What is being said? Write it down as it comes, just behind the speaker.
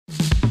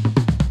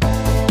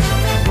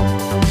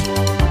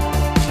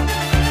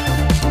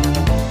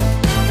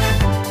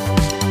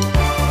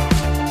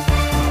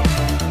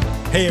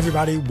Hey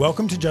everybody,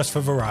 welcome to Just for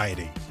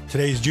Variety.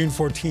 Today is June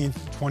 14th,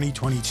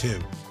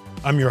 2022.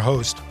 I'm your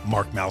host,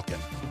 Mark Malkin.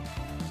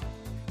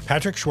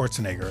 Patrick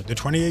Schwarzenegger, the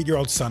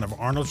 28-year-old son of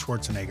Arnold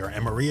Schwarzenegger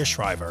and Maria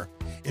Shriver,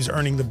 is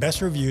earning the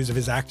best reviews of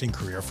his acting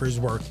career for his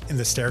work in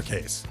The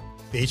Staircase,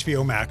 the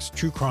HBO Max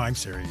true crime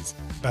series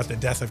about the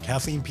death of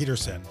Kathleen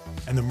Peterson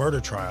and the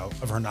murder trial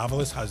of her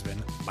novelist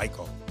husband,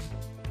 Michael.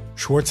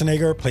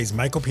 Schwarzenegger plays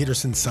Michael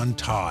Peterson's son,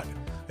 Todd,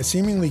 a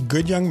seemingly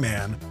good young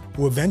man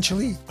who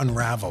eventually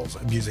unravels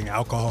abusing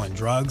alcohol and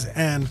drugs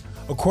and,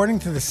 according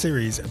to the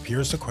series,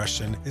 appears to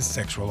question his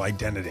sexual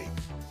identity.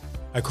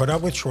 I caught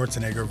up with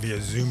Schwarzenegger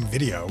via Zoom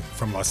video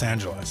from Los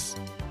Angeles.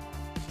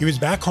 He was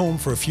back home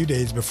for a few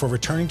days before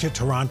returning to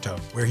Toronto,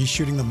 where he's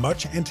shooting the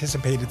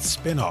much-anticipated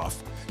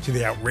spin-off to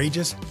the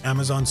outrageous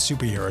Amazon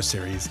superhero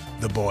series,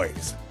 The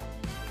Boys.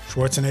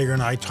 Schwarzenegger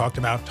and I talked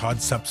about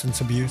Todd's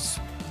substance abuse,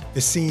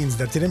 the scenes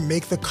that didn't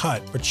make the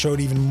cut but showed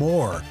even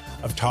more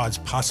of Todd's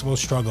possible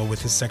struggle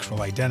with his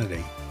sexual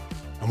identity,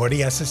 and what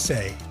he has to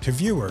say to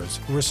viewers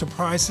who were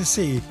surprised to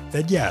see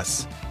that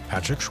yes,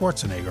 Patrick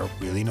Schwarzenegger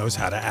really knows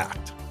how to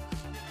act.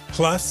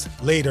 Plus,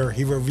 later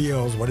he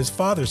reveals what his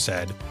father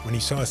said when he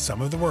saw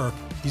some of the work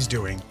he's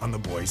doing on The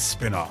Boys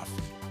spin-off.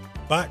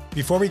 But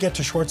before we get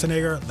to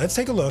Schwarzenegger, let's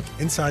take a look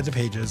inside the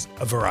pages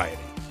of Variety.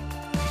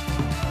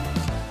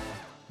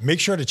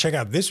 Make sure to check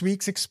out this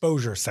week's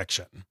exposure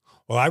section.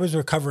 While I was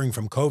recovering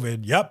from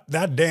COVID, yep,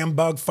 that damn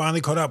bug finally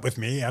caught up with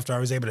me after I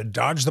was able to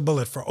dodge the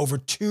bullet for over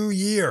 2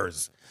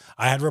 years.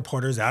 I had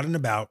reporters out and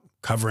about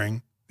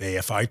covering the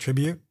AFI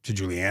tribute to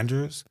Julie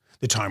Andrews,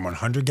 the Time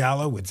 100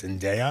 Gala with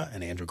Zendaya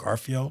and Andrew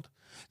Garfield,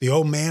 the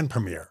Old Man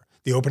premiere,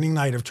 the opening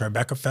night of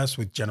Tribeca Fest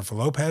with Jennifer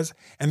Lopez,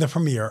 and the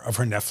premiere of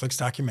her Netflix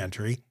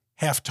documentary,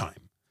 Halftime.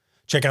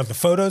 Check out the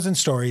photos and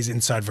stories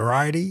inside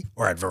Variety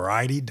or at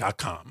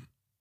variety.com.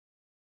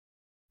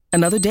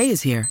 Another day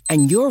is here,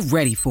 and you're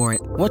ready for it.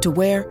 What to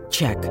wear?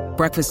 Check.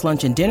 Breakfast,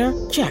 lunch, and dinner?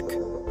 Check.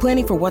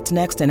 Planning for what's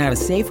next and how to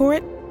save for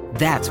it?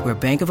 That's where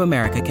Bank of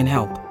America can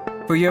help.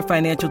 For your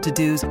financial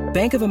to-dos,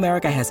 Bank of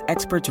America has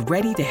experts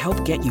ready to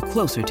help get you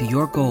closer to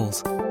your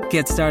goals.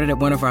 Get started at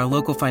one of our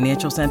local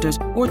financial centers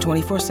or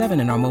 24/7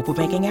 in our mobile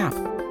banking app.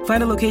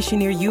 Find a location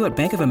near you at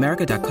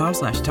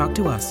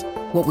bankofamerica.com/talktous.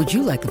 What would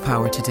you like the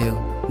power to do?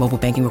 Mobile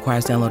banking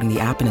requires downloading the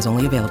app and is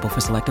only available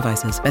for select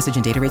devices. Message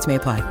and data rates may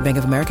apply. Bank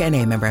of America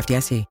N.A., member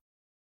FDIC.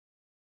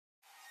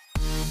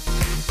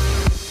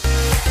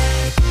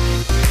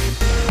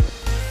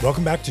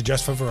 Welcome back to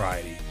Just for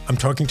Variety. I'm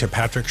talking to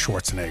Patrick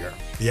Schwarzenegger.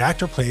 The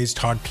actor plays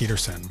Todd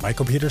Peterson,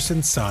 Michael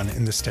Peterson's son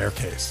in The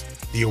Staircase,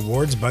 the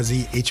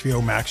awards-buzzy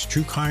HBO Max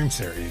true crime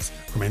series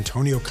from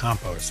Antonio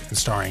Campos and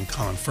starring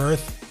Colin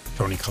Firth,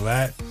 Toni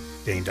Collette,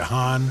 Dane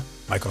DeHaan,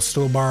 Michael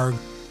Stuhlbarg,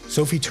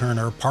 Sophie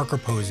Turner, Parker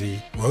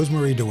Posey,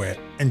 Rosemarie DeWitt,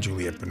 and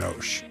Juliette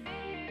Binoche.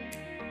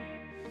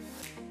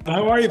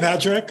 How are you,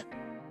 Patrick?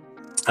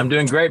 I'm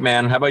doing great,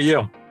 man. How about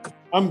you?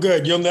 I'm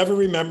good. You'll never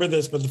remember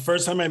this, but the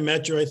first time I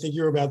met you, I think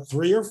you were about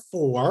 3 or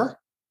 4.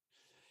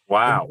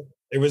 Wow.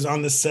 It was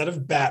on the set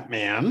of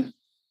Batman.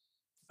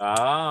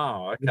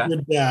 Oh, okay. With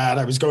your dad.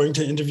 I was going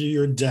to interview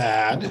your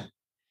dad.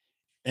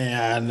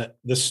 And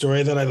the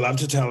story that I love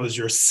to tell is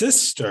your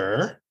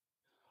sister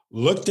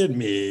looked at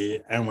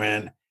me and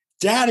went,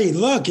 "Daddy,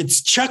 look,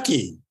 it's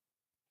Chucky."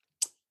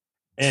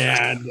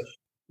 And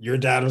your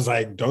dad was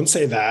like, "Don't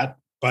say that."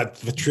 But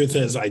the truth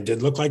is, I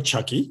did look like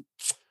Chucky.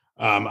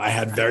 I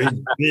had very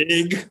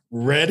big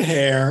red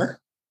hair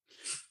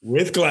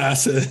with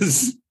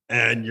glasses,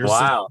 and your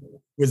sister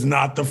was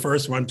not the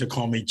first one to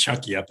call me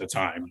Chucky at the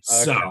time.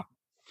 Okay. So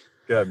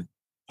good.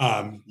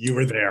 You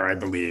were there, I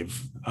believe.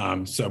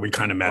 So we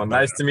kind of met. Well,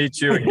 nice to meet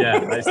you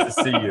again. Nice to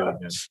see you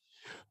again.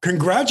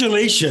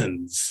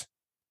 Congratulations.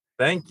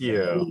 Thank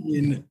you. I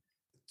mean,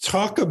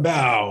 talk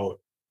about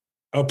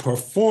a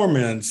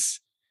performance.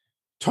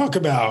 Talk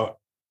about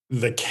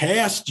the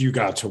cast you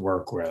got to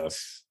work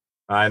with.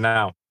 I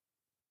know.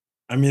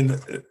 I mean,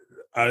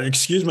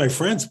 excuse my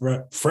French,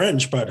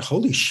 but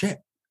holy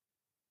shit.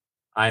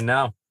 I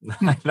know.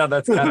 I know.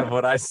 That's kind of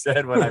what I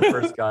said when I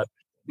first got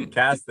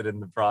casted in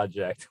the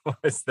project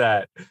was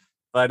that.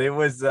 But it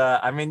was,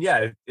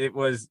 it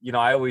was,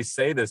 I always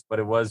say this, but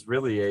it was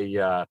really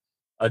a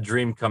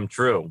dream come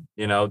true,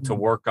 to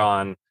work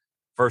on,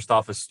 first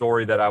off, a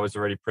story that I was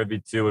already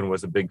privy to and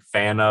was a big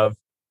fan of.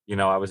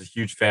 I was a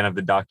huge fan of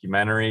the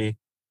documentary.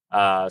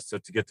 So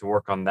to get to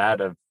work on that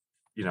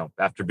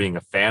after being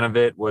a fan of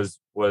it was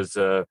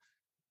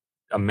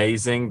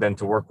amazing. Then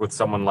to work with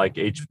someone like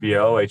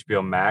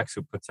HBO Max,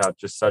 who puts out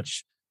just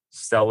such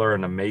stellar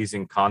and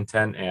amazing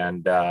content.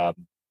 And,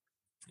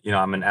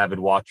 I'm an avid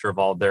watcher of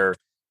all their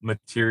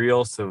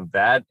material. So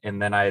that,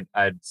 and then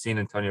I'd seen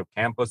Antonio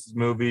Campos's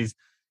movies.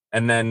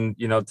 And then,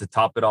 to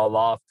top it all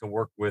off, to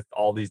work with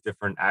all these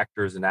different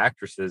actors and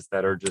actresses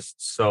that are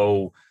just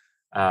so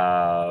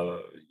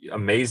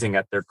amazing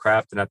at their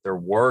craft and at their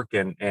work.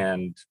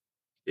 And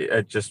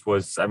it just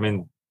was,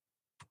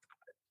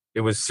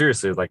 it was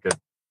seriously like a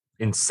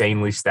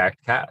insanely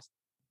stacked cast.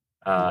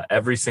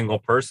 Every single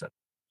person.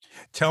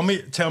 Tell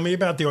me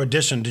about the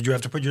audition. Did you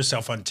have to put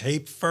yourself on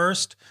tape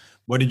first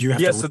What did you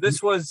have Yeah, to so read?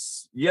 this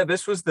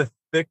was the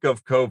thick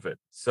of COVID.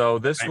 So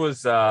this Right.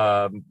 was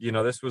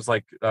this was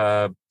like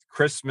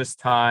Christmas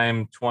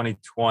time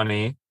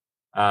 2020,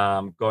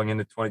 going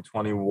into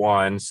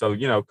 2021. So,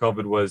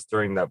 COVID was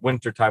during that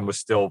winter time, was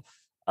still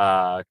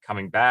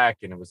coming back,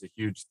 and it was a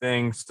huge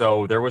thing.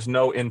 So there was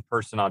no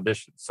in-person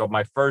audition. So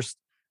my first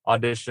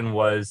audition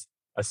was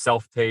a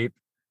self-tape.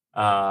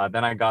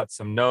 Then I got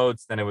some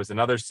notes, then it was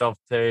another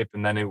self-tape,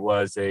 and then it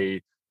was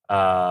a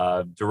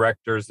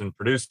directors and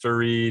producer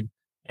read,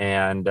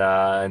 and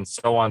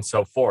so on and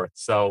so forth.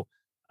 So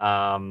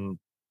um,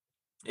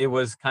 it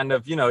was kind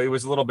of, it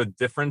was a little bit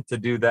different to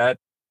do that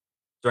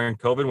during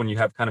COVID when you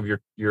have kind of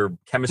your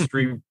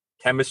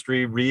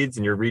chemistry reads,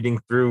 and you're reading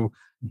through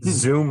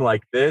Zoom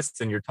like this,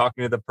 and you're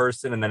talking to the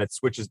person, and then it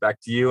switches back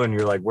to you, and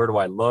you're like, where do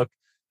I look?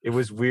 It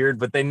was weird,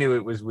 but they knew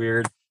it was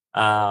weird.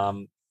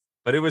 Um,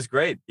 but it was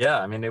great. Yeah,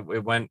 I mean, it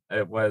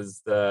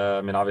was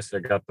I mean, obviously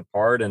I got the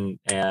part, and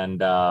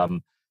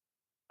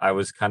I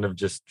was kind of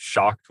just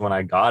shocked when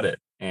I got it,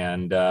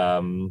 and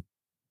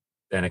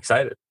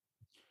excited.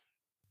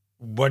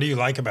 What do you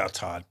like about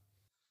Todd?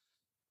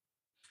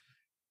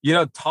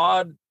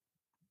 Todd,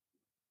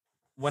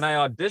 when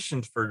I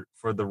auditioned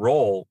for the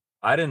role,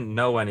 I didn't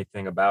know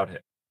anything about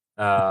him.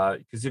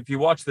 Because if you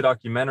watch the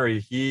documentary,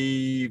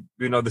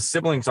 the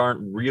siblings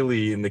aren't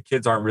really, and the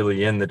kids aren't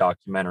really in the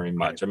documentary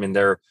much. Right. I mean,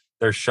 they're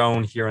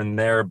shown here and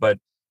there, but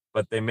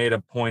they made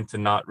a point to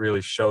not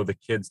really show the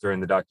kids during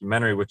the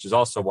documentary, which is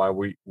also why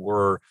we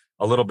were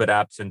a little bit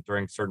absent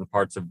during certain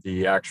parts of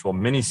the actual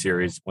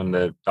miniseries when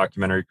the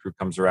documentary crew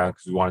comes around,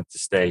 because we wanted to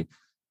stay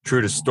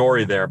true to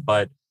story there.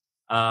 But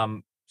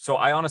so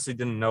I honestly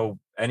didn't know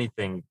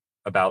anything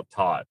about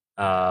Todd,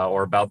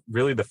 or about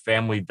really the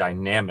family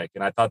dynamic.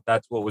 And I thought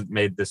that's what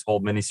made this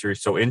whole miniseries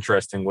so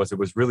interesting, was it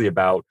was really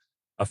about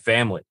a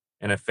family,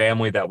 and a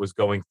family that was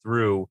going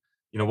through,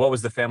 what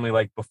was the family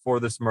like before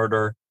this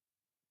murder?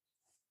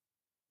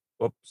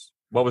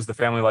 What was the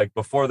family like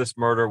before this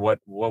murder? What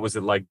was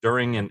it like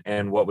during,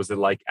 and what was it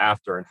like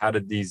after? And how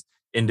did these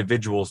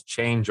individuals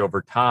change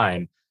over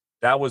time?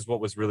 That was what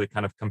was really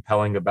kind of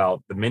compelling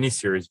about the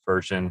miniseries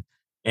version.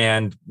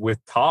 And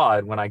with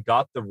Todd, when I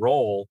got the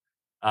role,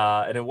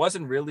 and it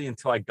wasn't really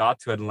until I got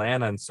to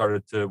Atlanta and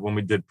when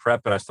we did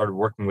prep and I started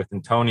working with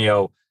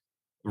Antonio,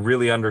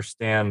 really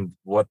understand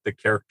what the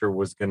character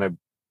was going to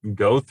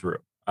go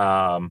through.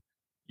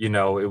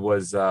 It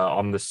was,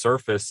 on the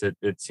surface,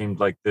 it seemed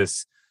like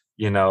this,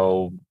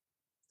 young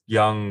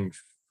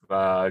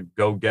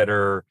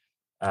go-getter,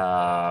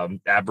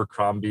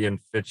 Abercrombie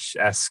and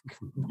Fitch-esque,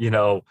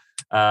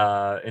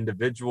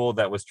 individual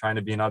that was trying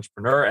to be an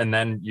entrepreneur. And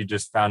then you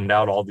just found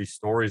out all these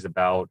stories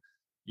about,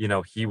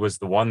 he was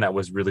the one that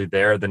was really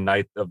there the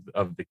night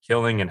of the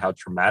killing, and how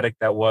traumatic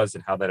that was,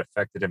 and how that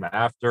affected him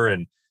after,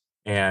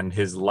 and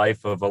his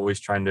life of always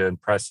trying to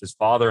impress his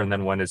father. And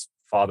then when his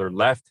father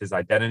left, his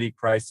identity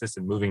crisis,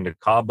 and moving to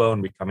Cabo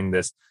and becoming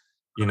this,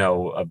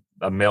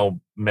 a male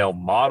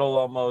model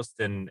almost,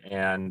 and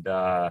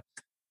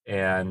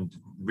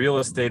real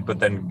estate, but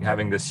then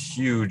having this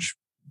huge,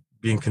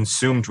 being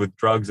consumed with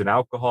drugs and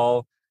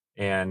alcohol,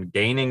 and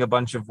gaining a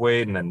bunch of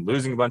weight, and then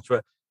losing a bunch of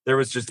weight.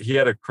 He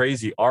had a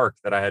crazy arc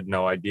that I had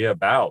no idea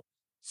about.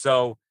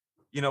 So,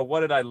 what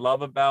did I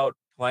love about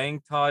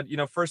playing Todd?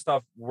 First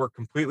off, we're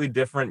completely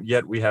different,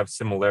 yet we have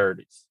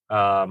similarities.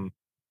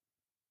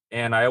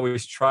 And I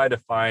always try to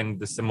find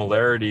the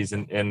similarities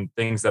and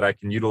things that I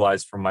can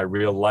utilize from my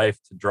real life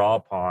to draw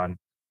upon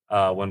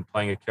when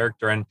playing a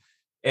character.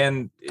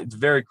 And it's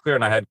very clear,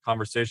 and I had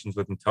conversations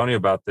with Antonio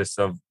about this,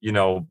 of,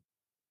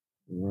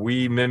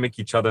 we mimic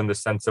each other in the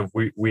sense of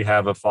we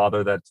have a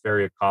father that's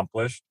very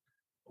accomplished.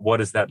 What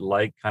is that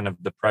like? Kind of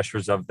the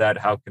pressures of that.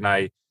 How can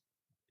I,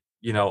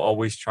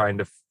 always trying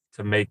to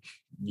make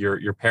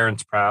your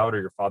parents proud,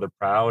 or your father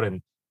proud,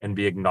 and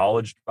be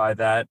acknowledged by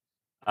that.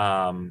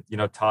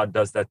 Todd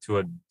does that to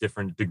a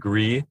different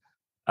degree.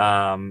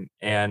 And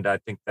I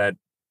think that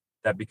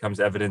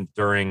becomes evident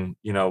during,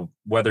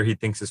 whether he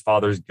thinks his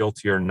father is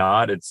guilty or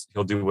not,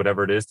 he'll do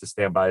whatever it is to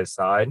stand by his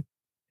side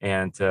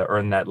and to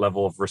earn that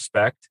level of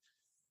respect.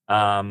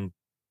 And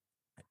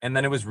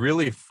then it was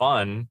really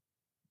fun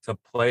to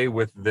play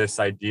with this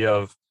idea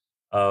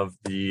of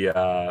the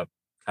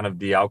kind of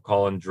the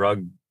alcohol and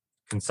drug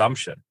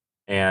consumption,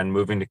 and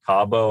moving to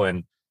Cabo,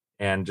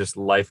 and just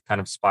life kind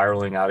of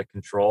spiraling out of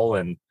control.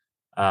 And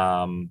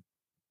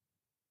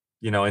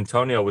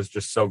Antonio was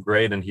just so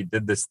great, and he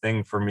did this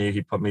thing for me.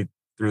 He put me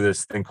through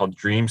this thing called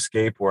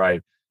Dreamscape, where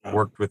I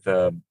worked with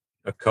a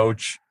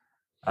coach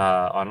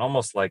on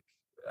almost like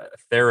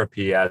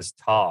therapy as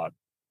Todd.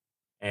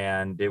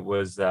 And it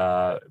was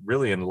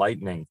really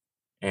enlightening,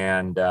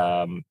 and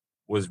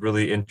was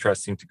really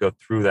interesting to go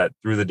through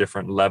the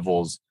different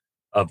levels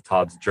of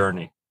Todd's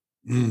journey.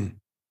 Mm.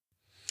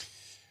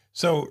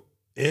 So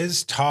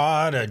is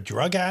Todd a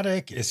drug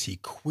addict? Is he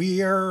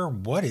queer?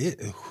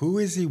 Who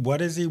is he?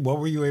 What is he? What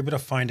were you able to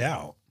find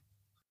out?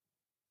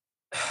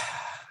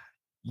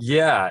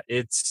 Yeah,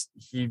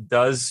 he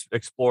does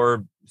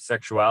explore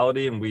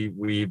sexuality, and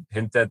we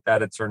hint at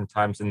that at certain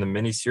times in the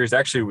miniseries.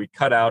 Actually, we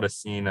cut out a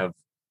scene of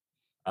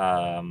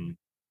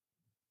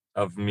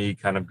of me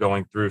kind of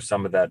going through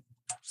some of that,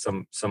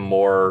 some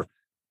more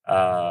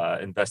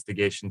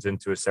investigations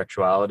into his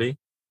sexuality.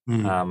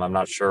 I'm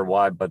not sure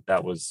why, but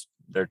that was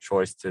their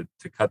choice to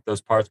cut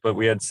those parts. But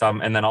we had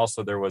some, and then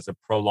also there was a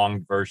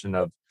prolonged version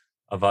of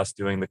us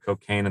doing the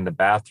cocaine in the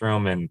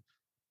bathroom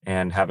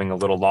and having a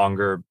little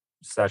longer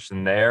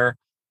session there.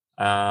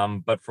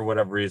 But for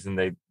whatever reason,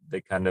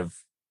 they kind of,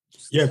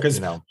 Yeah, because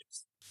you know,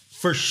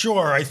 for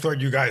sure, I thought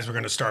you guys were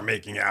going to start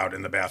making out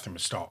in the bathroom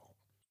stall.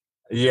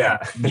 yeah,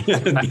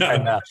 I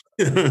know.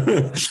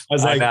 I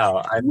was like,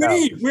 I know.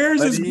 wait, where's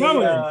But this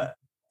going?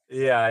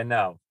 yeah, I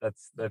know.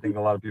 I think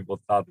a lot of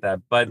people thought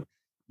that, but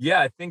yeah,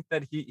 I think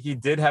that he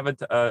did have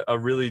a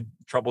really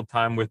troubled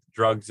time with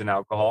drugs and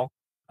alcohol.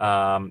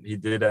 He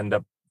did end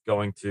up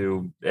going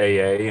to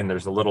AA, and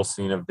there's a little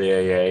scene of the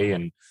AA,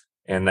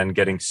 and then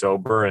getting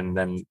sober, and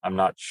then I'm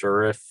not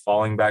sure if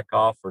falling back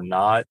off or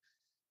not.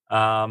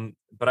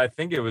 But I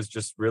think it was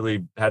just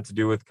really had to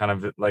do with kind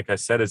of, like I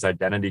said, his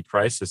identity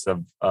crisis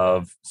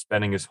of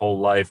spending his whole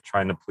life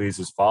trying to please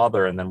his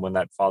father, and then when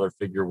that father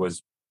figure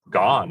was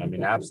gone, I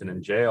mean, absent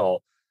in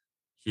jail,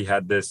 he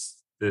had this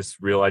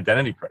real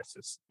identity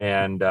crisis,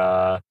 and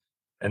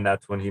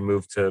that's when he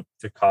moved to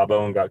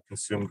Cabo and got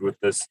consumed with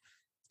this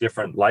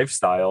different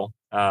lifestyle.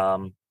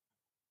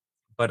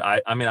 But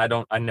I mean,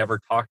 I never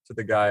talked to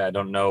the guy. I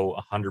don't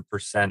know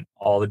 100%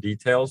 all the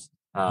details.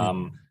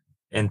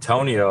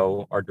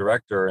 Antonio, our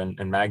director,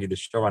 and Maggie, the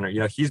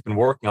showrunner, he's been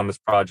working on this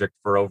project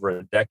for over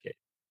a decade.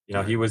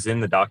 He was in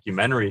the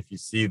documentary. If you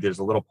see, there's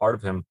a little part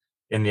of him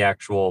in the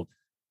actual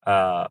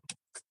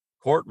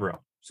courtroom.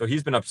 So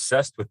he's been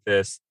obsessed with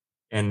this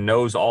and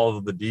knows all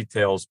of the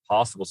details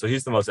possible. So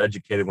he's the most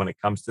educated when it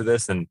comes to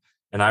this. And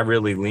I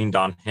really leaned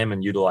on him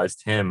and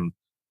utilized him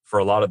for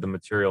a lot of the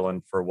material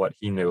and for what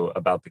he knew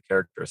about the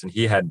characters. And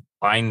he had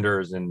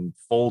binders and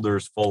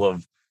folders full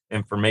of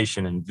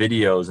information and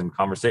videos and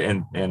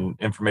conversation and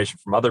information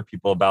from other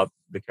people about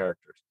the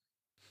characters.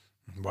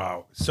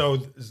 Wow.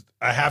 So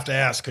I have to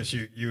ask, because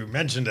you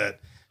mentioned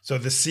it. So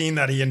the scene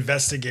that he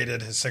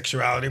investigated his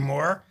sexuality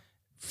more,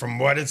 from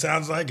what it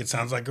sounds like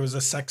it was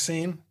a sex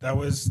scene that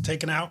was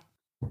taken out.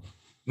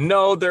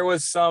 No, there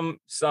was some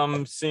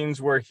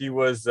scenes where he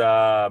was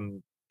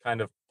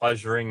kind of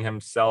pleasuring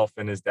himself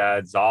in his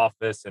dad's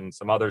office, and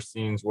some other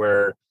scenes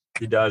where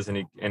he does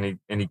and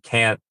he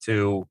can't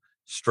to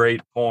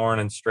straight porn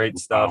and straight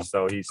stuff.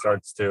 So he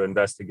starts to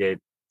investigate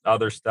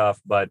other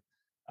stuff, but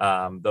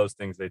those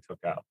things they took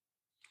out.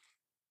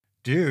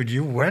 Dude,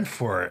 you went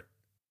for it.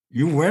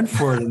 You went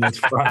for it in this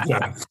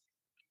project.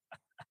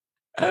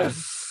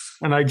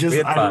 And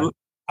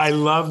I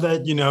love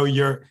that,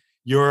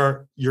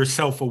 you're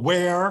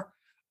self-aware.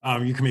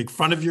 You can make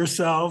fun of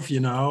yourself,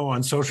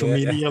 on social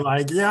media.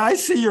 Like, yeah, I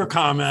see your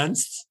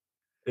comments.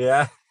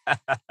 Yeah.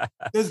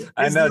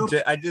 I know.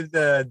 I did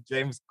the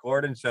James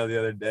Corden show the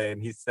other day,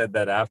 and he said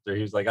that after.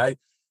 He was like, I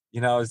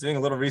was doing a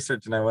little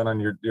research, and I went on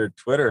your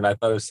Twitter, and I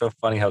thought it was so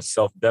funny how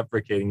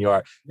self-deprecating you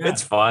are. Yeah.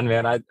 It's fun,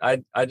 man.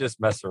 I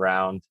just mess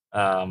around.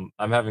 I'm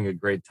having a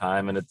great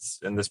time, and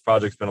this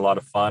project's been a lot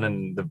of fun,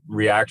 and the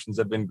reactions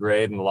have been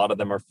great, and a lot of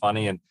them are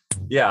funny. And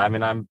yeah, I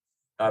mean,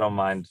 I don't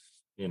mind,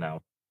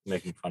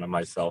 making fun of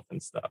myself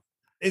and stuff.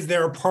 Is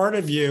there a part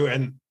of you,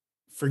 and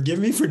forgive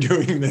me for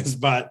doing this,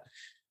 but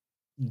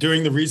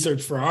doing the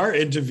research for our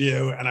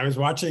interview, and I was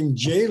watching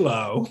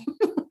J-Lo,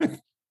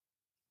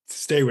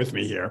 stay with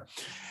me here.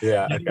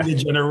 Yeah. Okay. The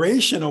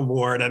Generation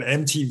Award at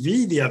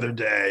MTV the other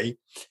day,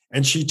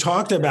 and she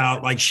talked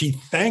about, like, she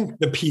thanked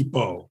the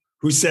people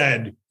who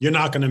said, you're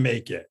not going to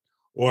make it,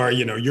 or,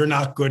 you're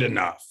not good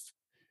enough,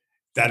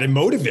 that it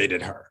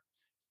motivated her.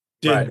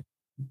 Right.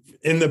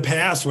 In the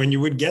past, when you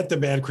would get the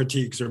bad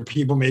critiques or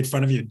people made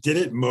fun of you, did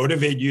it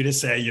motivate you to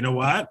say, you know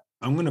what?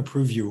 I'm going to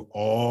prove you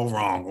all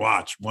wrong.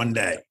 Watch one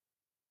day.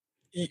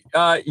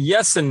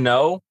 Yes and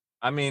no.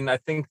 I mean, I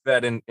think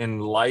that in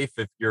life,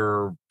 if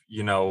your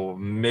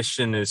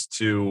mission is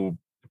to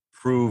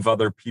prove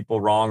other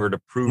people wrong or to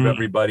prove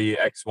everybody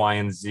X, Y,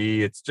 and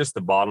Z, it's just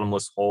a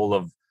bottomless hole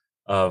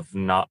of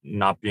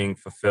not being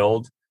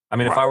fulfilled. I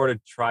mean, if I were to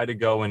try to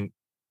go and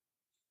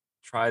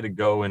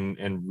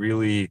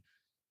really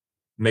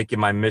make it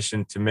my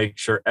mission to make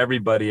sure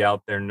everybody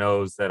out there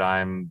knows that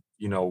I'm,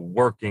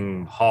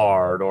 working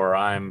hard, or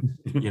I'm,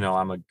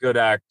 I'm a good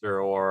actor,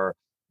 or,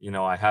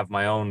 I have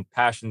my own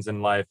passions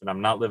in life, and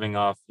I'm not living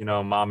off,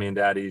 mommy and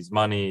daddy's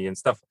money and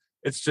stuff.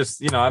 It's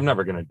just, I'm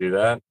never going to do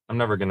that. I'm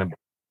never going to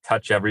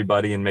touch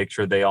everybody and make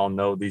sure they all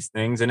know these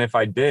things. And if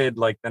I did,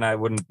 then I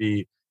wouldn't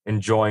be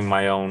enjoying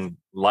my own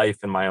life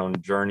and my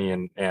own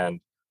journey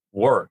and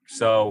work.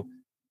 So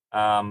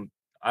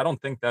I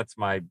don't think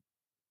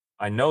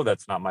I know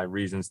that's not my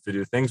reasons to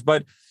do things,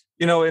 but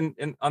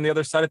in on the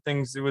other side of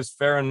things, it was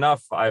fair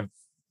enough.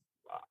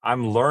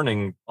 I'm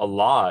learning a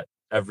lot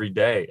every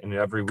day and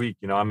every week.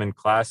 I'm in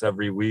class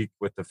every week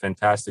with the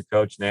fantastic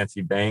coach,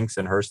 Nancy Banks,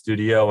 and her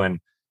studio.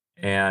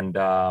 And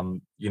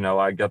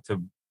I got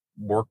to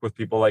work with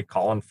people like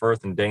Colin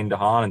Firth and Dane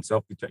DeHaan and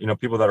Sophie,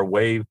 people that are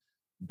way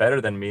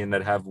better than me and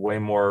that have way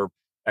more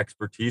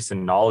expertise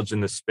and knowledge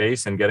in the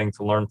space, and getting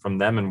to learn from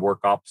them and work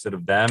opposite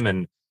of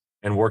them,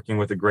 and working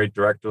with a great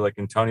director like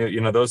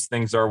Antonio, those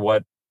things are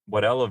what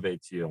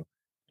elevates you.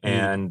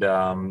 And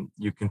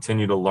you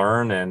continue to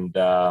learn, and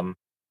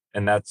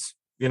that's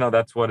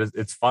that's what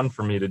it's fun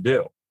for me to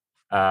do.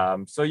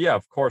 So yeah,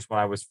 of course, when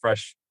I was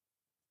fresh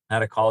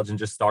out of college and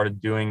just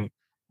started doing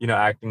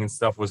acting and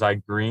stuff, was I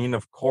green?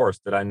 Of course.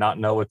 Did I not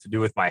know what to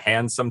do with my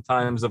hands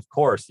sometimes? Of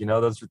course.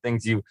 Those are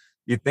things you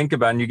think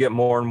about, and you get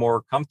more and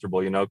more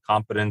comfortable.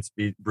 Competence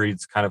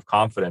breeds kind of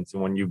confidence,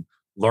 and when you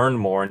learn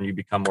more and you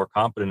become more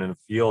competent in a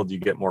field, you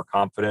get more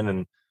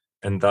confident,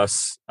 and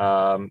thus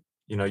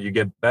you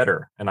get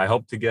better. And I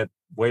hope to get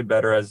way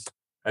better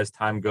as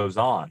time goes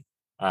on.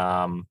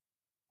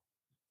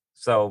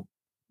 So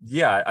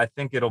yeah, I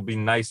think it'll be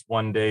nice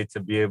one day to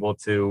be able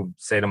to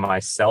say to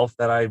myself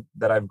that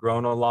I've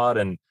grown a lot,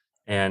 and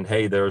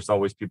hey, there's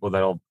always people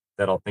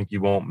that'll think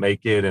you won't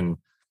make it, and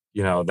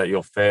that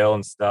you'll fail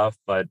and stuff,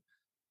 but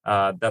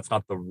that's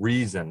not the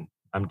reason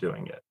I'm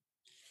doing it.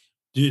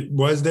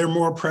 Was there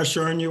more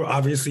pressure on you?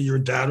 Obviously, your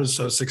dad was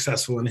so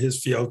successful in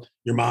his field.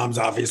 Your mom's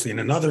obviously in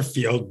another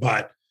field,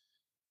 but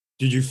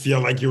did you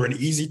feel like you were an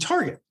easy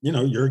target?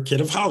 You're a kid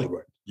of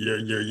Hollywood.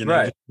 You're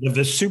right. You're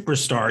the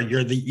superstar.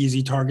 You're the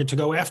easy target to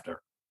go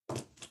after.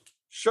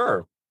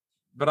 Sure,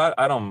 but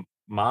I don't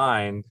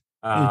mind.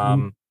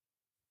 I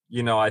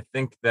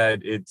think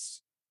that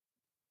it's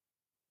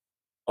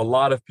a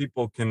lot of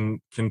people can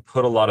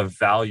put a lot of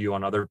value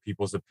on other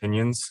people's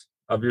opinions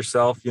of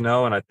yourself, and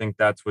I think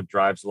that's what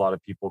drives a lot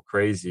of people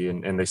crazy,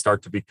 and they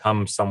start to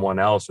become someone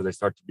else, or they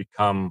start to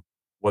become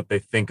what they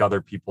think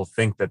other people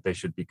think that they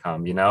should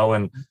become,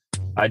 and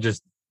I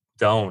just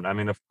don't. I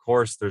mean, of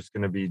course, there's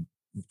going to be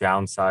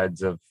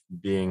downsides of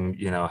being,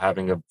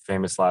 having a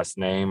famous last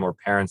name, or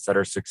parents that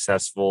are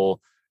successful.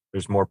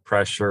 There's more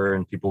pressure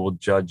and people will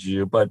judge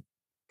you. But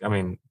I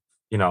mean,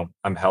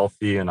 I'm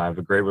healthy and I have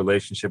a great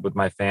relationship with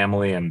my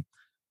family, and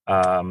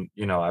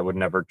I would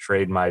never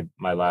trade my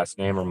last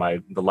name or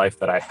the life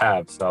that I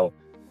have. So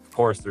of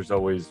course there's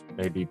always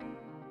maybe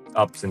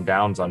ups and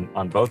downs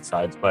on both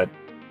sides, but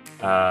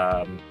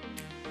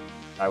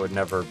I would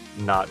never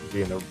not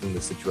be in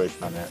the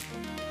situation I'm in.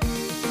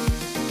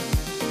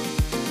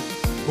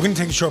 We're going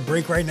to take a short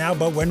break right now,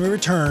 but when we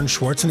return,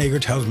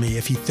 Schwarzenegger tells me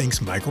if he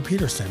thinks Michael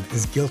Peterson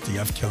is guilty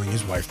of killing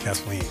his wife,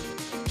 Kathleen.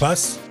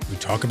 Plus, we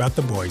talk about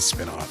The Boys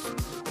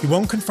spinoff. He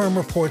won't confirm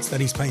reports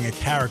that he's playing a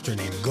character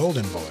named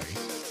Golden Boy,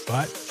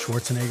 but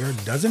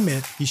Schwarzenegger does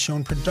admit he's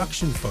shown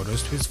production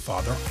photos to his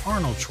father,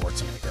 Arnold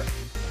Schwarzenegger.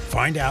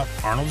 Find out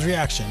Arnold's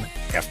reaction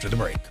after the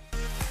break.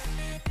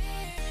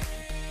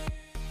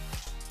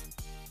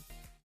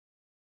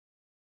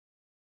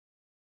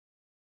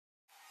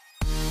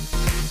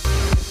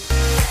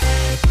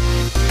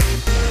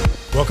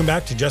 Welcome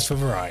back to Just for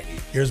Variety.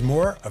 Here's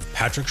more of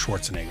Patrick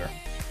Schwarzenegger.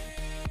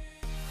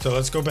 So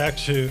let's go back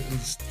to the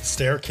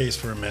staircase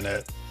for a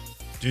minute.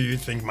 Do you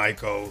think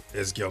Michael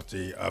is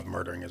guilty of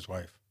murdering his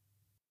wife?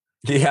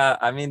 Yeah,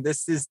 I mean,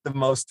 this is the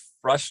most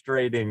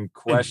frustrating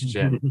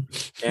question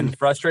and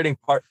frustrating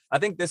part. I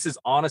think this is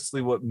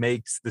honestly what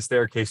makes the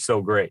staircase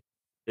so great,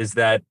 is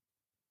that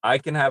I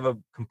can have a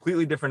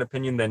completely different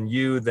opinion than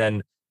you,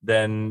 than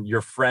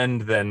your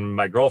friend, than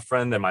my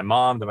girlfriend, than my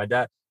mom, than my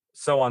dad,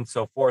 so on and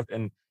so forth.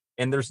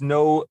 And there's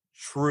no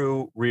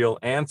true, real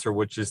answer,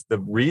 which is the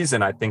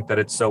reason I think that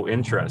it's so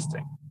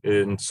interesting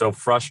and so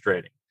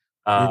frustrating.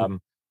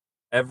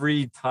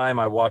 Every time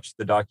I watch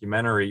the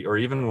documentary, or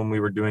even when we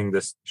were doing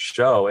this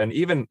show, and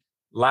even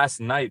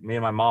last night, me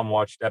and my mom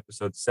watched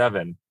episode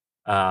 7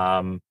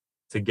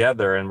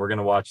 together, and we're going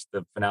to watch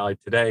the finale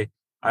today.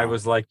 I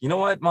was like, you know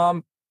what,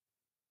 Mom?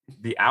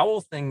 The owl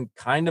thing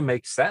kind of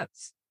makes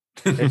sense.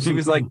 And she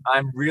was like,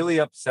 I'm really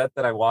upset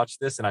that I watched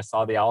this and I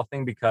saw the owl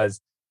thing, because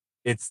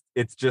it's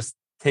just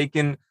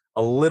taken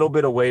a little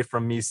bit away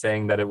from me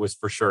saying that it was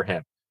for sure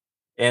him.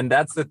 And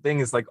that's the thing,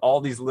 is like all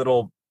these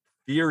little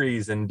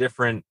theories and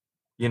different,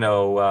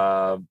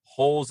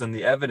 holes in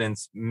the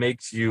evidence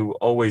makes you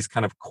always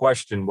kind of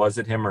question, was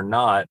it him or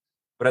not?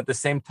 But at the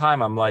same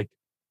time, I'm like,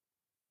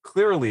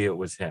 clearly it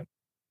was him.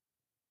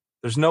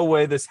 There's no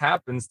way this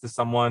happens to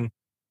someone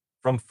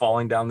from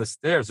falling down the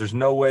stairs. There's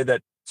no way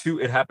that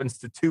it happens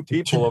to two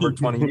people over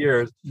 20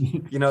 years,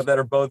 that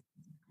are both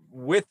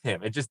with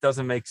him. It just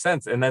doesn't make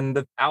sense. And then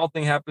the owl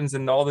thing happens,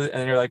 and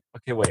and you're like,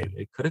 okay,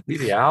 wait, could it be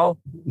the owl?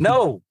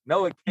 No,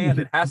 it can't.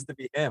 It has to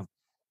be him.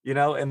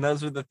 And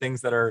those are the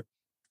things that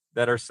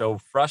are so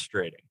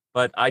frustrating.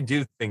 But I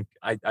do think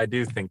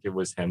it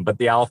was him. But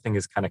the owl thing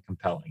is kind of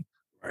compelling.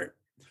 Right.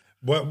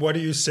 What do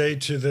you say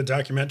to the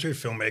documentary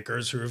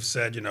filmmakers who have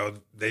said,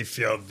 they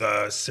feel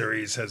the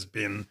series has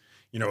been,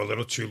 a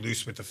little too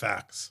loose with the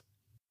facts?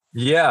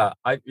 Yeah,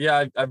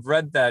 I've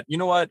read that. You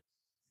know what?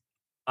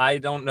 I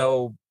don't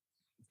know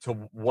to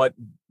what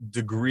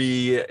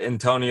degree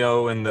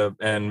Antonio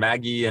and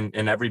Maggie and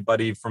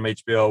everybody from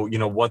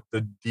HBO, what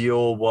the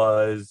deal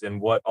was and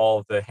what all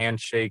of the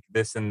handshake,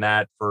 this and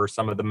that for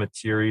some of the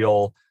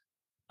material.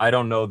 I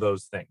don't know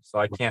those things, so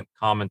I can't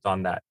comment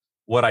on that.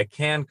 What I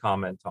can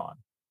comment on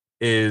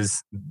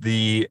is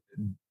the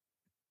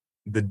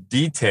the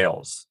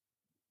details,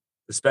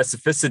 the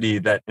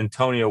specificity that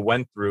Antonio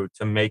went through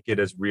to make it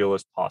as real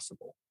as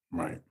possible.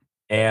 Right.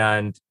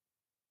 And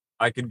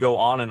I could go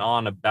on and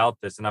on about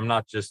this, and I'm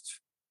not just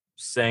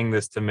saying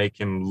this to make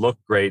him look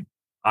great.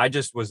 I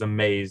just was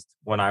amazed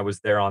when I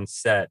was there on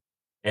set,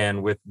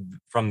 and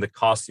from the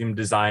costume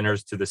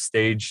designers to the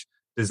stage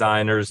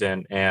designers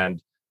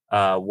and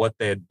what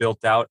they had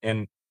built out,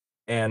 and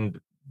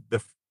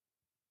the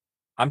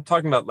I'm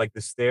talking about like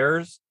the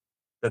stairs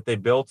that they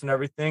built and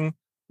everything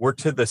were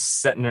to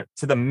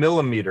the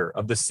millimeter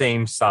of the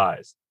same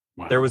size.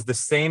 Wow. There was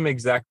they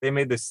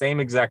made the same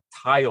exact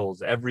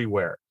tiles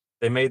everywhere.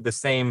 They made the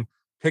same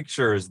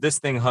pictures. This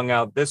thing hung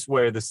out this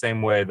way, the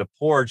same way. The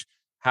porch,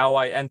 how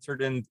I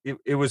entered in,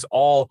 it was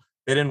all,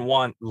 they didn't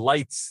want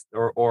lights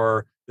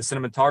or the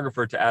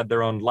cinematographer to add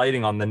their own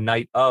lighting on the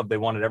night of. They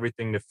wanted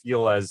everything to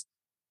feel as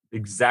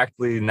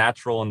exactly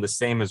natural and the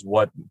same as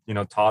what,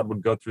 Todd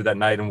would go through that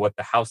night and what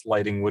the house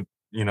lighting would,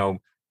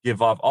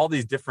 give off. All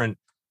these different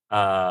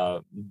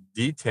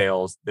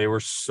details they were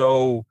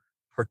so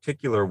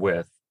particular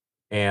with,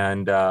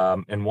 and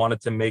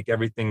wanted to make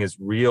everything as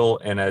real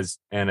and as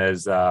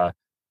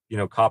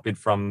copied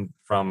from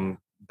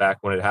back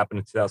when it happened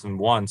in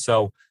 2001.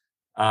 So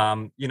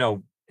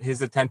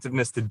his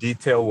attentiveness to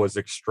detail was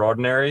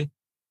extraordinary.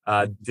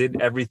 Did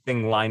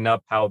everything line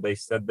up how they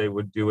said they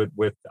would do it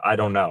with? I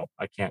don't know.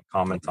 I can't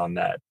comment on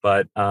that.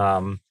 But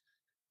I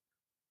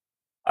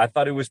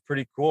thought it was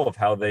pretty cool of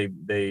how they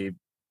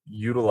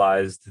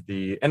utilized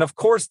and of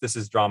course this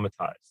is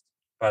dramatized,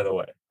 by the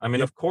way. I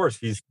mean, of course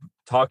he's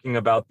talking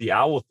about the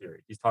owl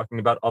theory. He's talking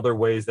about other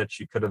ways that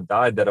she could have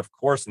died that, of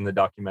course, in the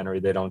documentary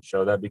they don't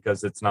show that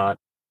because it's not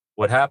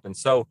what happened.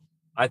 So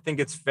I think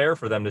it's fair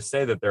for them to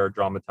say that there are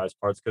dramatized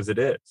parts because it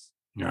is.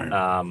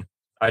 Right.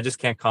 I just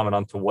can't comment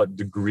on to what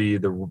degree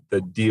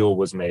the deal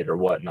was made or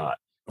whatnot.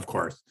 Of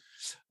course.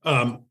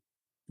 Were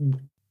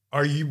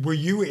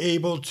you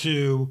able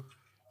to,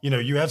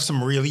 you have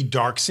some really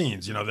dark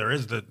scenes, there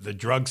is the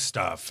drug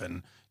stuff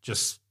and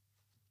just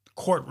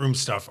courtroom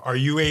stuff. Are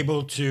you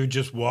able to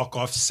just walk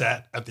off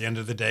set at the end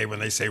of the day when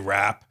they say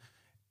wrap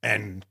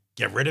and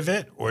get rid of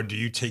it? Or do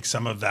you take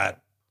some of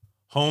that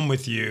home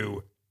with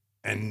you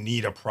and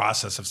need a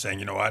process of saying,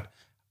 you know what,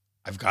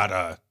 I've got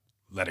to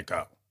let it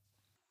go?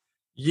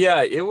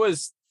 Yeah, it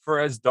was, for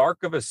as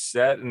dark of a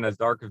set and as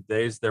dark of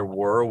days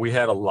we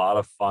had a lot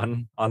of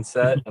fun on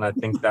set. And I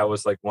think that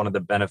was like one of the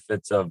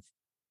benefits of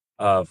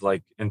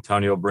like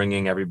Antonio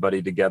bringing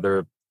everybody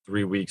together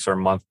 3 weeks or a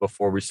month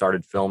before we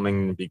started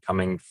filming and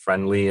becoming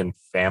friendly and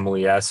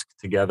family-esque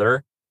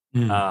together.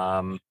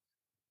 And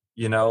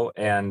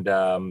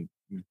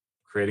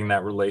creating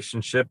that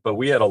relationship. But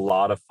we had a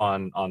lot of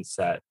fun on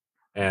set,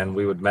 and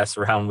we would mess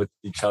around with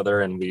each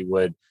other, and we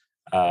would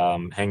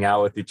hang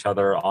out with each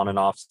other on and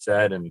off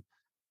set, and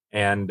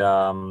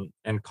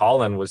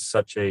Colin was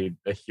such a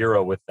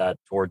hero with that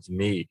towards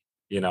me.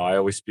 I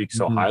always speak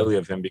so highly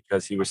of him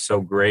because he was so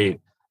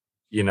great,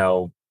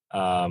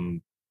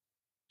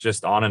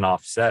 just on and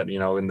off set.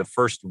 In the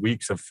first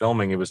weeks of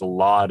filming, it was a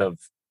lot of,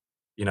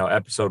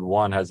 episode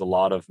 1 has a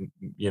lot of,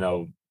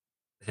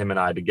 him and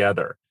I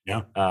together.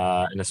 Yeah.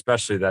 And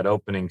especially that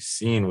opening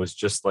scene was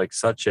just like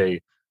such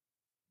a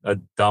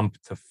dump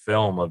to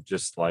film of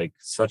just like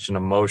such an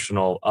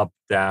emotional up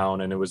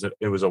down, and it was a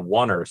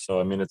oneer. So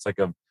I mean, it's like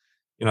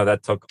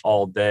that took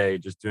all day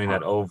just doing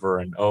that over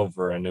and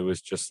over, and it was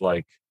just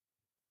like,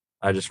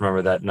 I just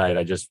remember that night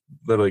I just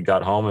literally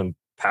got home and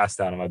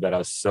passed out in my bed. I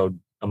was so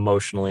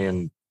emotionally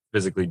and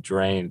physically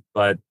drained.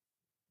 But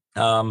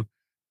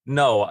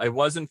no, it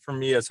wasn't for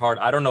me as hard.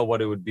 I don't know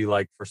what it would be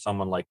like for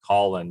someone like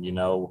Colin,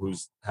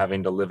 who's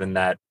having to live in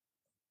that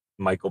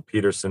Michael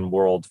Peterson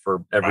world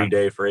for every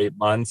day for 8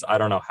 months. I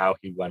don't know how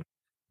he went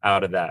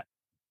out of that.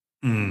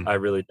 I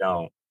really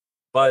don't.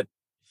 But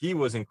he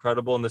was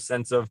incredible in the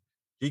sense of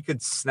he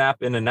could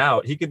snap in and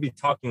out. He could be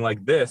talking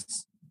like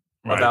this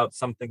about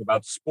something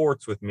about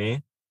sports with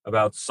me,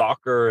 about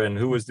soccer and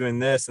who was doing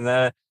this and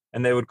that,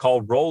 and they would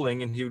call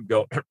rolling, and he would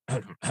go,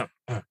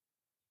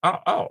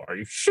 oh, are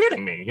you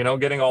shitting me?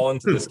 Getting all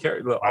into this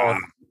character,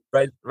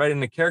 right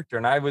into character.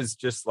 And I was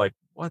just like,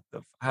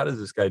 how does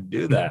this guy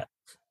do that?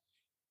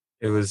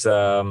 It was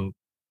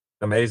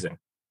amazing.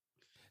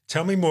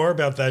 Tell me more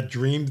about that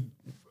dream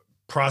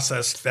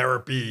process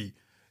therapy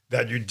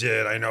that you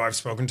did. I know I've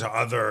spoken to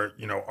other,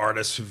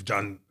 artists who've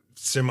done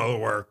similar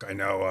work. I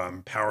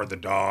know Power the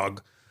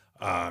Dog,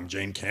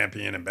 Jane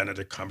Campion and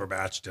Benedict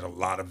Cumberbatch did a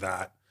lot of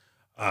that.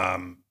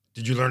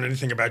 Did you learn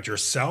anything about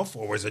yourself,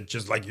 or was it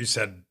just like you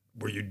said,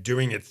 were you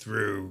doing it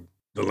through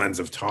the lens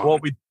of Todd? Well,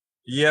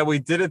 we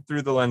did it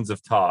through the lens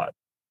of Todd.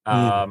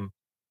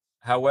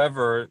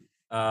 However,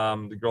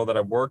 the girl that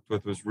I worked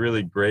with was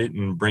really great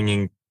in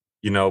bringing,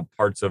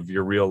 parts of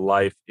your real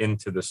life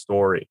into the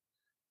story,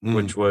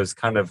 which was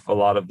kind of a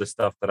lot of the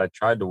stuff that I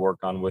tried to work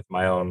on with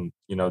my own,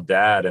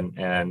 dad,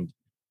 and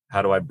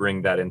how do I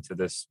bring that into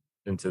this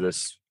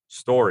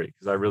story?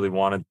 Because I really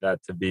wanted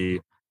that to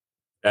be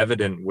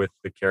evident with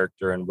the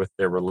character and with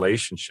their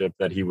relationship,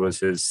 that he was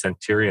his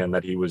centurion,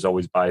 that he was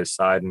always by his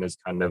side and his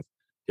kind of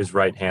his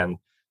right hand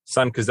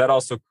son, because that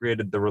also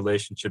created the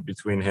relationship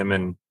between him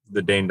and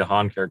the Dane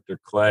DeHaan character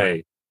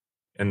Clay,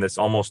 and this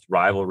almost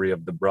rivalry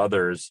of the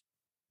brothers,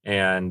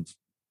 and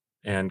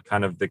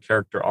kind of the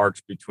character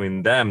arcs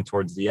between them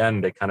towards the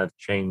end. They kind of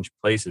change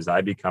places.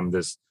 I become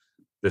this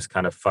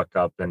kind of fuck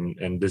up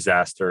and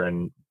disaster,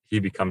 and he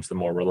becomes the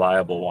more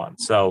reliable one.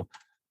 So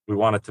we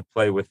wanted to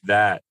play with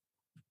that.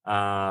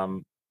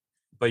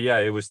 But yeah,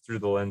 it was through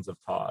the lens of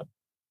Todd.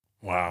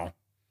 Wow.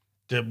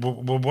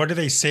 What do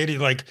they say to you?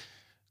 Like,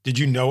 did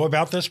you know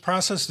about this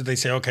process? Did they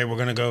say, okay, we're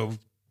going to go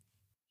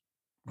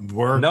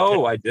work?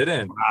 No, I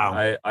didn't.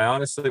 Wow. I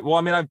honestly, well,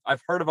 I mean,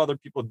 I've heard of other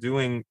people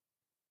doing,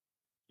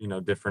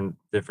 different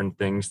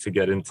things to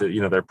get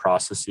into, their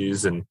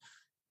processes and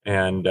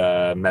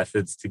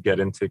methods to get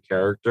into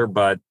character.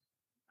 But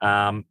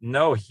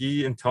no,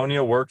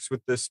 Antonio works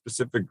with this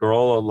specific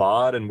girl a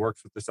lot, and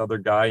works with this other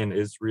guy in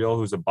Israel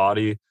who's a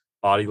body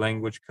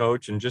language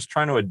coach, and just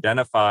trying to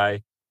identify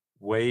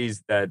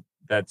ways that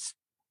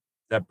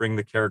bring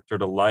the character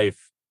to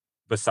life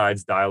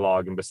besides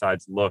dialogue and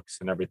besides looks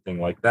and everything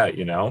like that,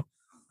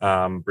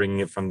 bringing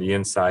it from the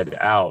inside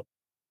out.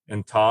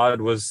 And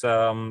Todd was,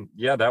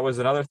 that was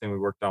another thing we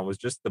worked on, was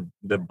just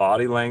the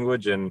body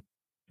language and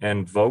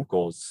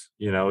vocals.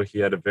 He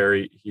had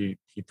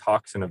he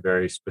talks in a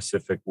very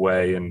specific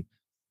way,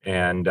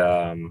 and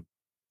that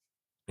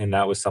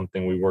was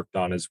something we worked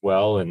on as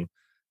well, and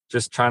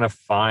just trying to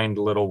find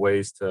little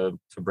ways to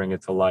bring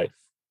it to life.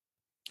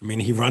 I mean,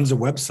 he runs a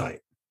website,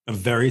 a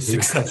very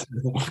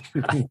successful.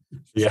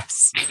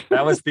 Yes,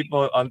 that was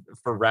people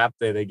for Rap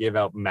Day. They gave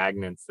out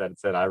magnets that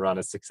said, "I run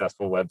a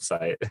successful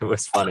website." It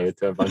was funny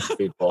to a bunch of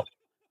people.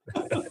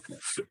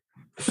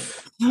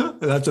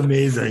 That's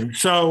amazing.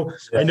 So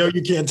yeah. I know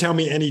you can't tell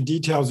me any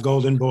details,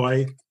 Golden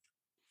Boy.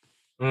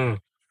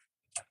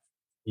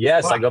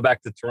 Yes, I go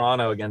back to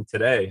Toronto again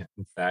today.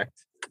 In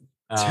fact,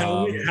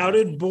 tell me, how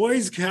did the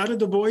Boys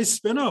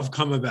spinoff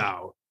come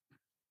about?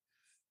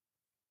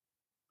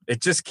 It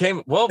just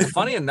came. Well,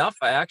 funny enough,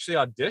 I actually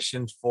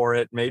auditioned for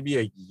it maybe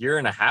a year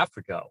and a half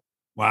ago.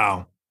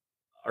 Wow.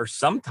 Or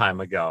some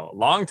time ago, a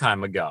long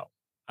time ago.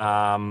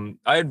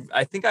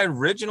 I think I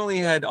originally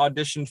had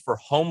auditioned for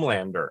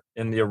Homelander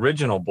in the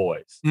original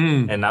Boys.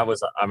 And that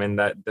was, I mean,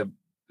 that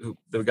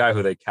the guy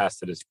who they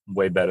casted is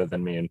way better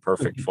than me and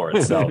perfect for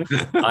it. So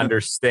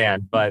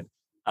understand. But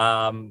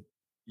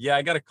yeah,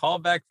 I got a call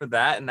back for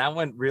that, and that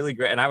went really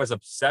great. And I was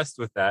obsessed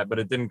with that, but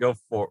it didn't go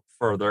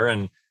further.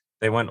 And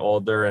they went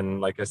older, and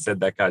like I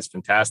said, that guy's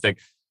fantastic.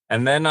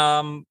 And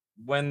then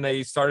when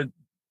they started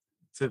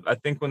I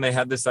think when they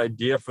had this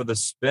idea for the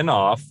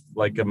spinoff,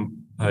 like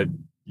a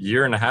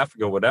year and a half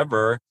ago,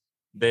 whatever,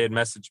 they had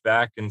messaged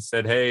back and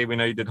said, "Hey, we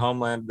know you did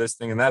Homeland, this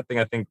thing and that thing.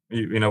 I think,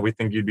 we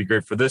think you'd be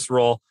great for this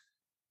role."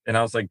 And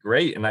I was like,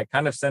 great. And I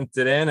kind of sent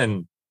it in,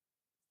 and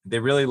they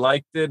really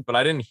liked it, but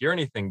I didn't hear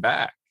anything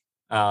back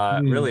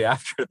really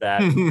after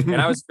that.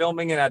 And I was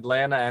filming in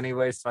Atlanta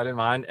anyway, so I didn't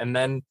mind. And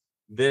then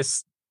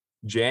this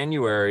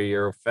January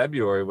or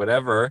February,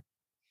 whatever,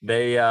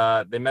 they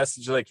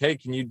messaged like, "Hey,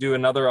 can you do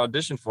another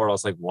audition for it?" I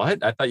was like,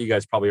 "What? I thought you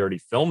guys probably already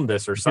filmed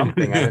this or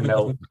something." I didn't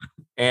know.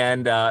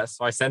 And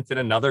so I sent in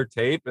another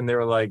tape, and they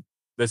were like,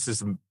 "This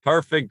is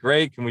perfect,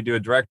 great. Can we do a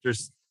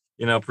director's,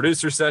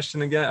 producer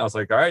session again?" I was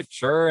like, "All right,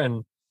 sure."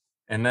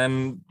 And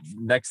then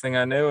next thing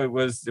I knew, it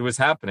was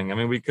happening. I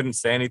mean, we couldn't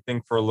say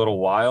anything for a little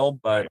while,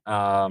 but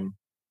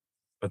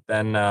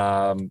then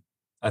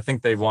I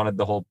think they wanted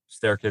the whole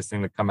Staircase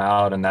thing to come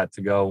out and that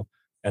to go,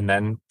 and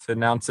then to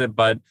announce it.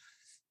 But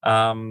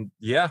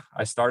yeah,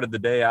 I started the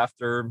day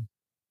after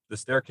the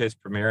Staircase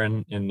premiere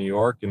in New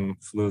York,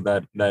 and flew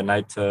that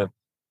night to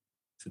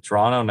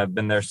Toronto, and I've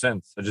been there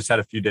since. I just had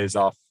a few days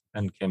off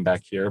and came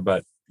back here,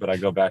 but I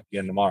go back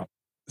again tomorrow.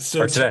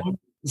 So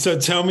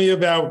tell me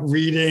about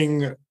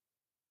reading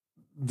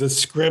the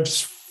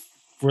scripts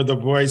for the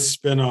Boys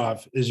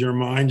spinoff. Is your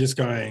mind just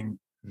going,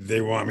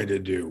 they want me to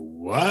do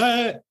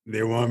what?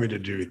 They want me to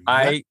do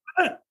that?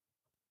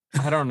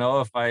 I don't know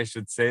if I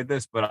should say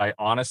this, but I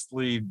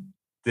honestly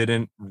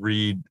didn't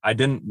read. I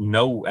didn't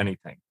know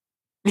anything.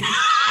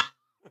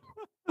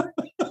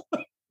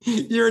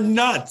 You're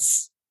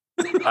nuts.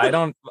 I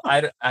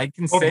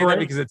can say that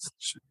because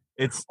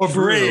it's or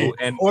true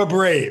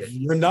brave.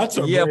 You're nuts.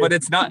 Yeah, brave. but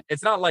it's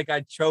not like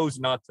I chose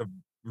not to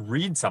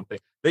read something.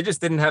 They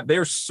just didn't have.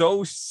 They're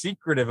so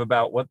secretive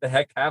about what the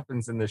heck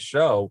happens in this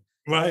show,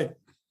 right?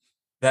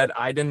 That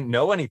I didn't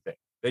know anything.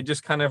 They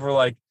just kind of were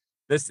like,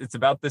 "This. It's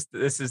about this.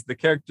 This is the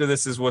character.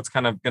 This is what's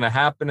kind of going to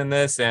happen in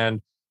this."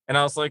 And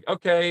I was like,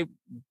 "Okay,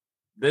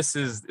 it's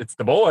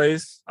the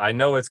Boys. I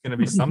know it's going to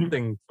be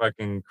something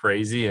fucking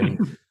crazy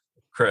and."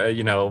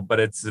 But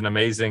it's an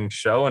amazing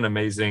show, and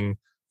amazing,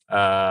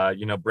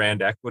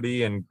 brand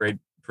equity and great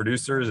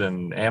producers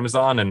and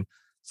Amazon. And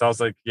so I was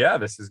like, yeah,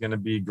 this is going to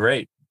be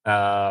great.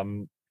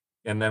 And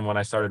then when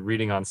I started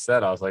reading on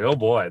set, I was like, oh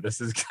boy, this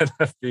is going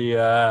to be,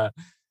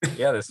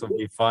 this will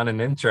be fun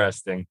and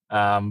interesting.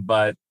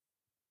 But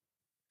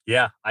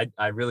yeah,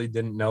 I really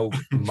didn't know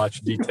much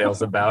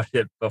details about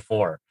it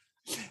before.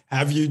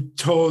 Have you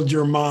told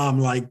your mom,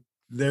 like,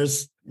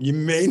 there's you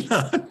may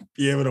not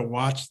be able to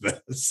watch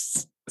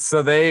this.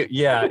 So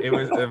it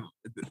was,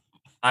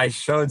 I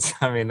showed,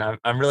 I mean,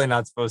 I'm really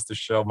not supposed to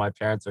show my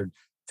parents or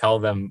tell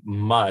them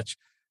much,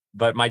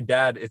 but my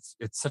dad, it's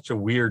such a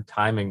weird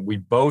timing. We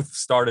both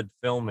started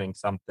filming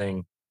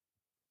something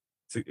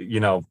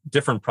to,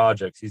 different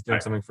projects. He's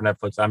doing something for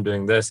Netflix. I'm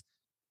doing this.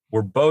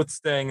 We're both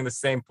staying in the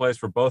same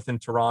place. We're both in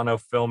Toronto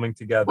filming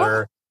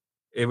together. What?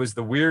 It was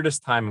the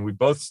weirdest timing. We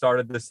both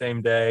started the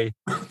same day.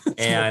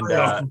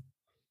 And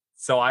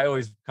so I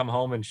always come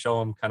home and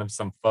show him kind of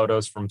some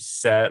photos from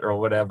set or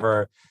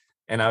whatever.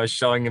 And I was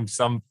showing him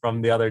some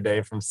from the other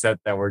day from set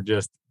that were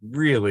just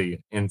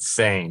really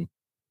insane.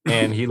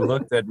 And he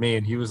looked at me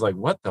and he was like,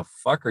 "What the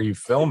fuck are you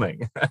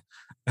filming?"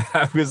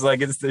 I was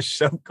like, "It's this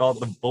show called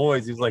The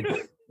Boys." He's like,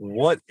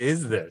 "What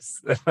is this?"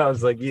 And I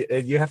was like,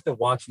 you have to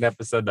watch an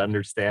episode to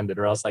understand it,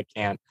 or else I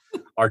can't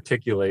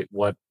articulate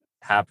what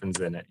happens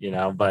in it,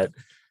 But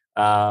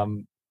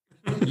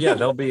yeah,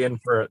 they'll be in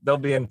for a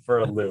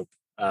loop.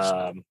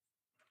 We'll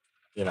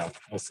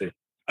see.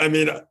 I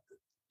mean,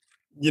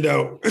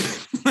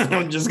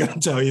 I'm just going to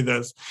tell you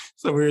this.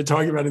 So we were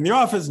talking about in the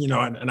office,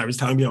 and I was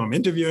telling people I'm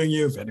interviewing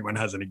you. If anyone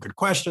has any good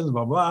questions,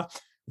 blah, blah.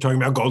 We're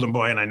talking about Golden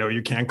Boy, and I know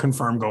you can't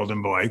confirm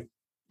Golden Boy,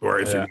 or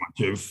if you want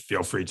to,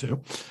 feel free to.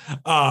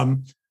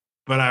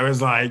 But I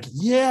was like,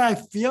 yeah, I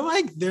feel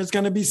like there's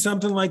going to be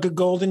something like a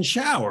golden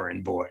shower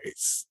in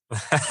Boys.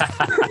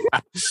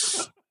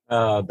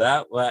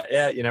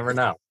 Yeah, you never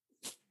know.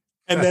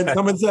 And then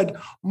someone said,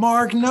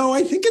 "Mark, no,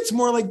 I think it's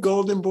more like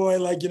Golden Boy,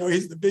 like,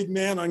 he's the big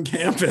man on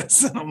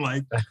campus." And I'm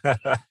like,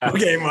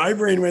 okay, my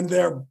brain went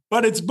there,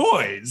 but it's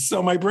Boys.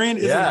 So my brain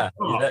isn't. Yeah,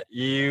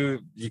 you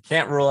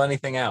can't rule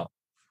anything out.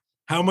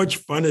 How much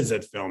fun is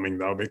it filming,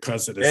 though?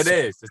 Because it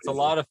is. It's a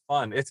lot of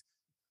fun. It's,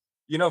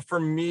 for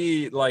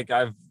me, like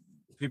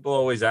people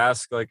always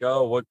ask like,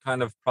 "Oh, what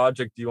kind of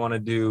project do you want to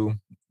do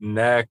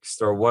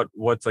next?" Or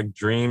what's like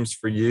dreams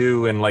for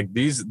you? And like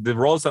the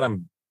roles that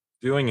I'm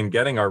doing and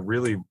getting are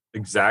really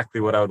exactly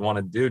what I would want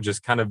to do.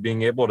 Just kind of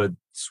being able to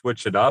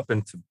switch it up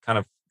and to kind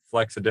of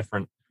flex a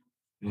different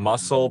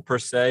muscle per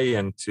se,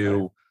 and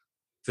to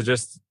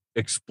just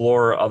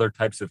explore other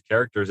types of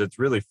characters. It's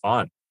really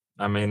fun.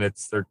 I mean,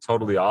 they're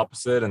totally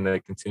opposite and they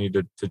continue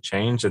to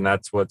change. And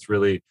that's what's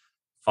really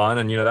fun.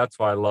 And, that's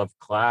why I love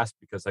Class,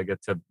 because I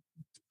get to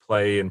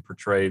play and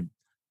portray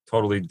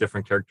totally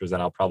different characters than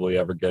I'll probably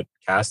ever get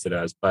casted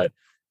as, but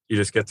you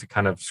just get to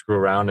kind of screw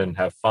around and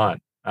have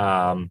fun.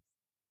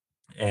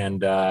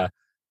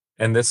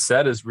 And this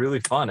set is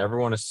really fun.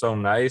 Everyone is so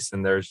nice,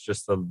 and there's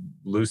just a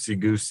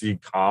loosey-goosey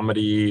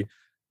comedy.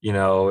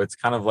 It's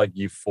kind of like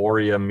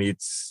Euphoria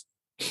meets,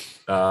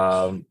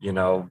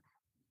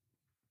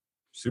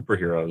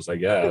 superheroes, I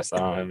guess.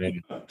 I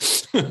mean,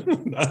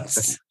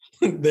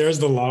 there's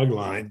the log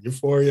line.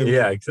 Euphoria.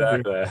 Yeah,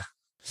 exactly.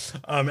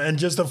 And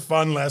just a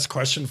fun last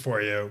question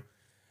for you.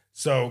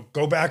 So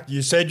go back.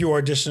 You said you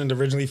auditioned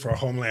originally for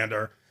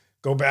Homelander.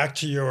 Go back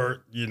to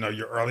your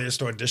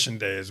earliest audition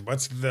days.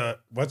 What's the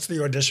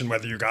audition,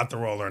 whether you got the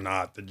role or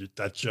not,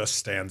 that just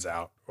stands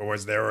out? Or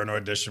was there an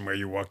audition where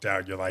you walked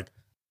out, you're like,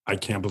 I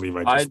can't believe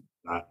I just did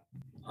that?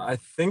 I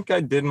think I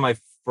did my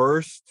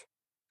first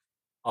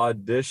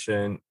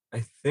audition,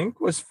 I think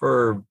was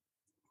for,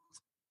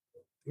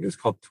 it was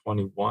called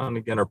 21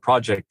 again, or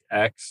Project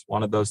X,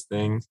 one of those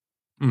things.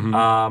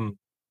 Mm-hmm.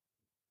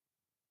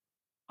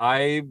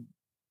 I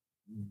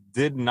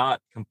did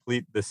not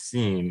complete the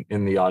scene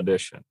in the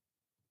audition.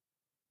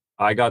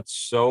 I got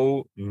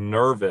so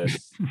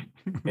nervous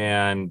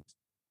and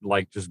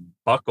like just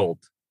buckled.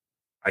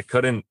 I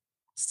couldn't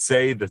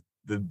say the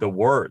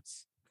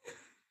words.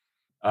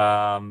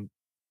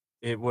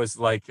 It was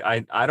like,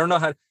 I don't know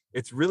how,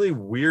 it's really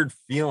weird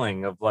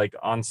feeling of like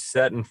on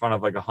set in front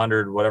of like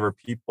 100 whatever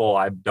people.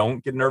 I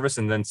don't get nervous.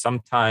 And then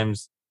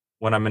sometimes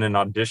when I'm in an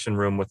audition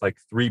room with like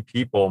 3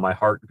 people, my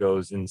heart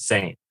goes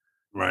insane.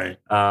 Right.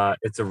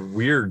 It's a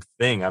weird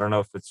thing. I don't know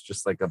if it's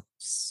just like a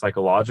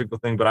psychological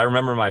thing, but I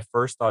remember my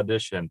first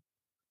audition, and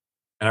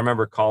I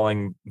remember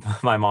calling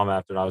my mom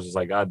after, and I was just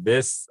like, God,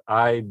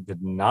 I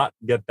did not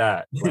get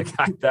that. Like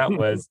that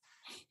was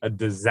a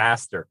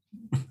disaster.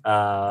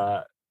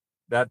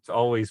 That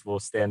always will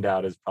stand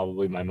out as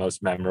probably my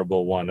most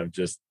memorable one, of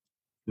just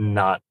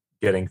not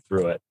getting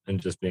through it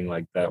and just being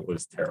like, that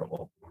was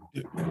terrible.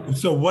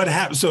 So what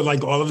happened? So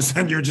like all of a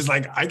sudden you're just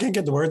like, I can't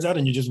get the words out,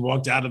 and you just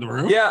walked out of the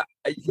room? Yeah.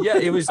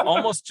 It was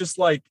almost just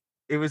like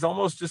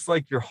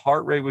your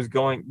heart rate was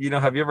going,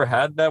 have you ever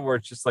had that where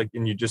it's just like,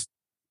 and you just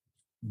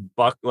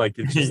buck, like,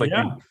 it's just like,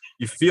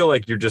 you feel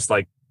like you're just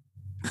like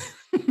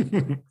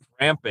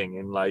cramping,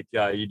 and like,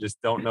 you just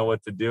don't know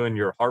what to do. And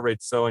your heart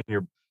rate's so, and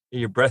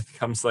your breath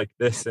comes like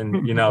this, and,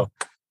 and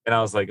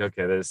I was like,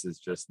 okay, this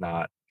is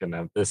not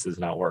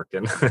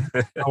working.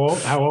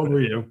 How old were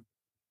you?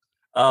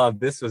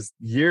 This was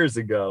years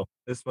ago.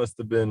 This must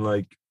have been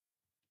like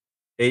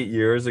 8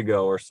 years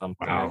ago or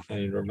something. Wow. I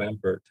can't even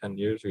remember. 10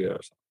 years ago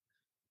or something.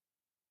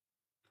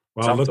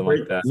 Well,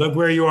 look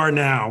where you are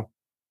now.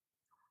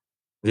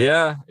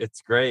 Yeah,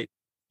 it's great.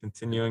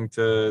 Continuing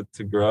to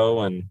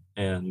grow,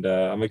 and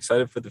I'm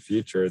excited for the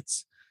future.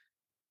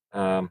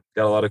 Got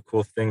a lot of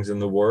cool things in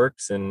the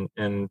works, and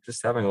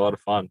just having a lot of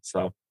fun.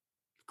 So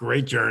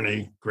Great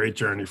journey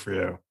for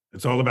you.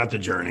 It's all about the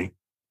journey.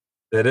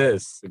 it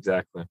is,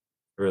 exactly. It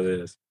really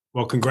is.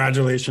 Well,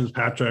 congratulations,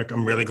 Patrick.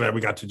 I'm really glad we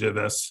got to do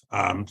this.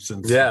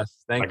 Since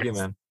Yes, thank like you,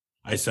 man.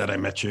 I said I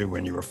met you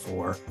when you were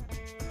 4.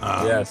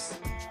 Yes,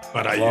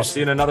 But I'll see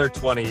you in another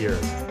 20 years.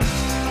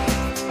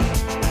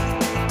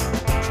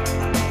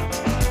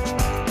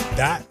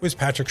 That was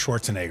Patrick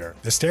Schwarzenegger.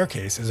 The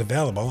Staircase is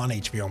available on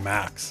HBO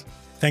Max.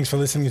 Thanks for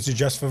listening to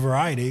Just for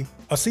Variety.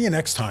 I'll see you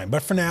next time.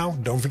 But for now,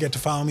 don't forget to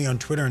follow me on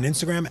Twitter and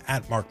Instagram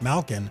at Mark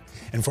Malkin.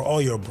 And for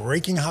all your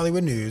breaking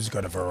Hollywood news,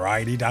 go to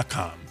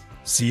variety.com.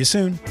 See you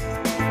soon.